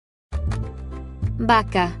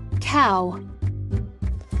Vaca, cow.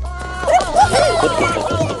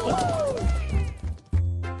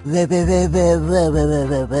 V.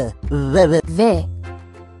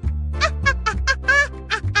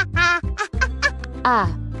 A.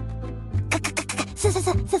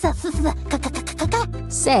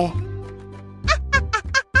 C.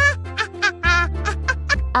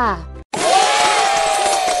 A.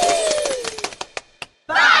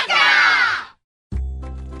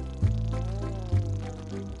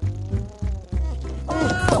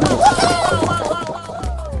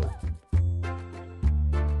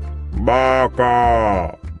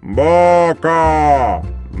 Vaca, vaca,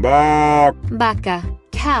 vaca. Vaca,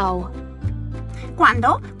 cow.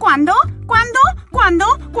 ¿Cuándo? ¿Cuándo? ¿Cuándo? ¿Cuándo?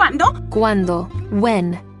 ¿Cuándo? Cuando,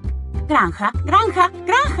 when. Granja, granja,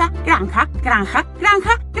 granja, granja, granja,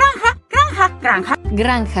 granja, granja, granja, granja.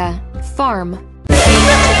 Granja, farm.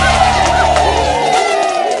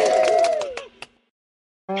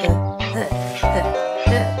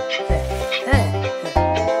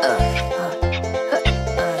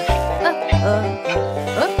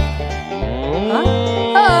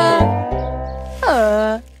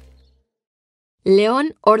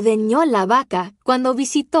 León ordeñó la vaca cuando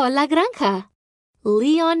visitó la granja.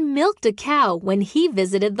 Leon milked a cow when he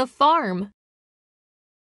visited the farm.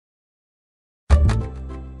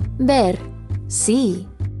 Ver, sí.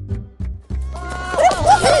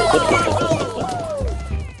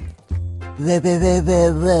 Ve.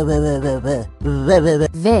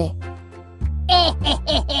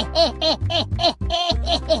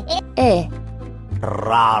 E.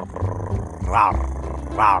 Rar, rar,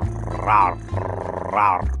 rar, rar,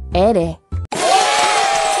 rar. Ere.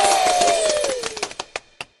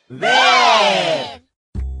 Ver.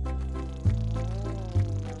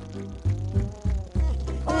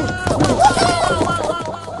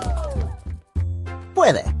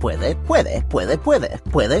 Puede.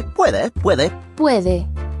 Puede.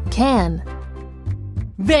 Can.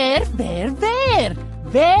 Ver.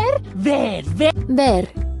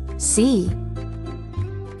 Ver. Sí.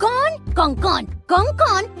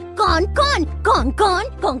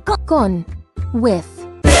 Con. With.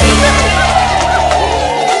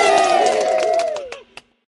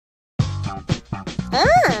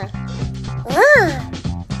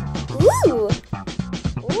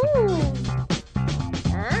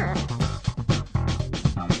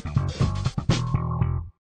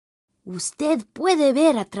 Usted puede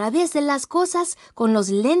ver a través de las cosas con los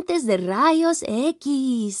lentes de rayos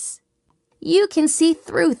X. You can see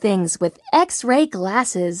through things with X-ray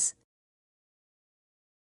glasses.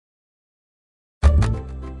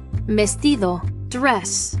 Vestido,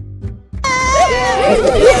 dress.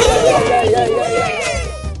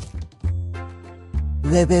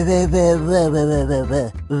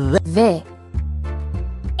 Ve.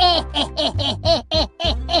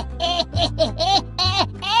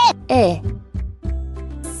 E.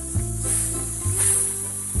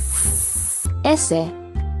 S.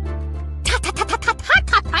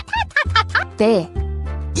 T.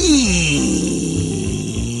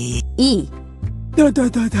 I.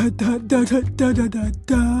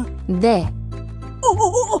 D.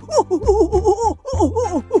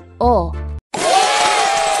 O.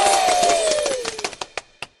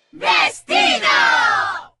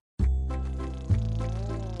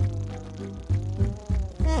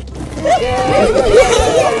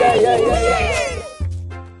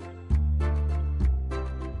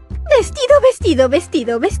 Vestido.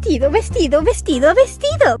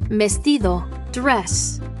 Vestido,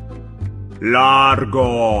 dress.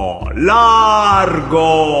 Largo.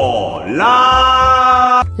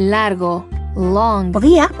 Largo, long.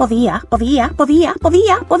 Podía. Podía,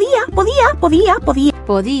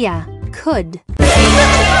 could.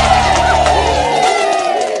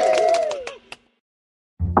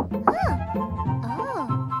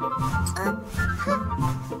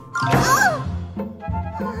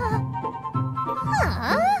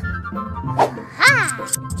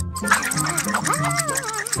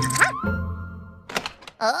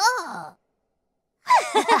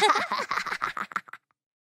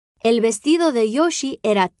 El vestido de Yoshi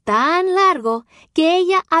era tan largo que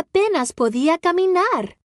ella apenas podía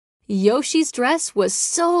caminar. Yoshi's dress was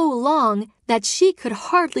so long that she could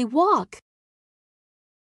hardly walk.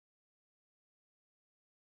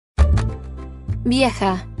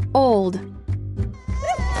 Vieja, old.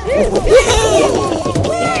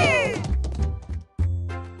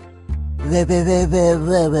 V.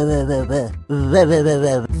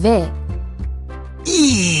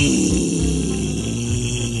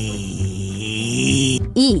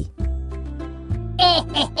 I.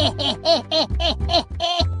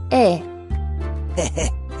 E.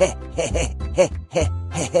 J.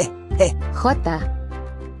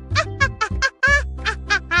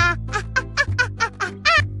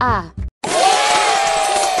 A.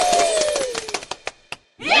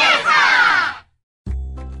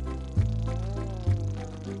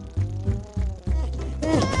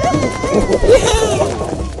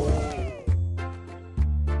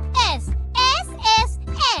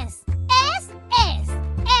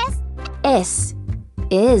 S.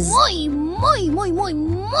 Is.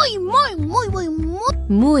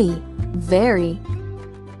 Muy. Very.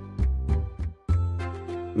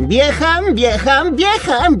 Vieja, vieja,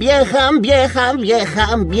 vieja, vieja, vieja,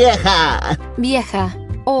 vieja, vieja. Vieja.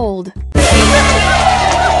 Old.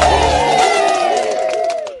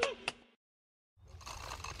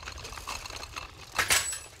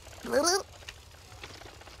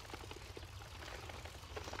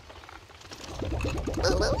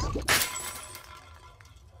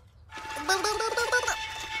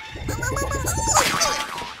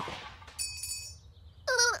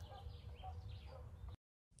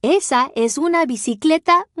 Esa es una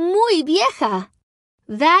bicicleta muy vieja.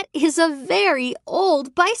 That is a very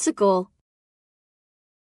old bicycle.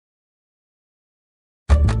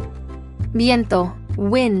 Viento.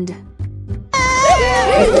 Wind.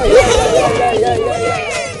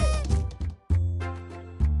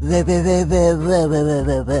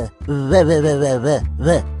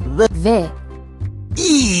 V.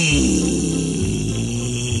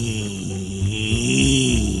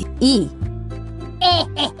 I.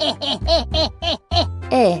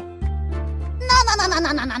 E.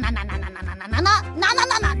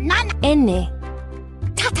 N.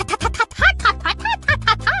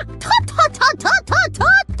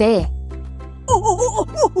 T.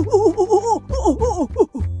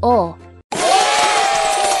 O.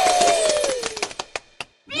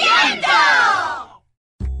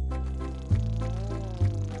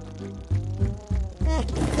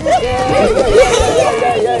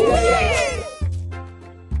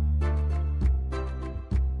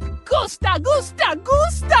 Gusta, gusta,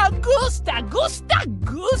 gusta, gusta, gusta,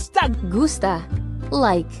 gusta. Gusta.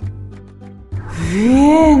 Like.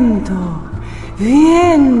 Viento,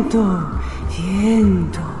 viento,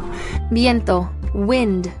 viento. Viento.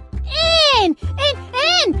 Wind. En.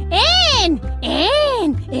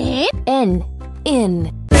 N.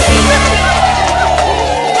 In.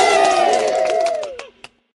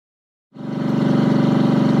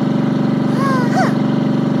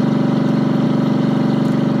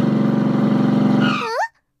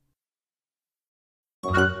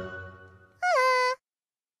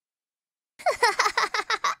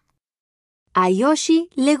 A Yoshi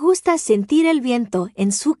le gusta sentir el viento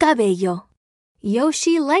en su cabello.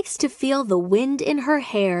 Yoshi likes to feel the wind in her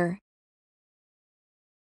hair.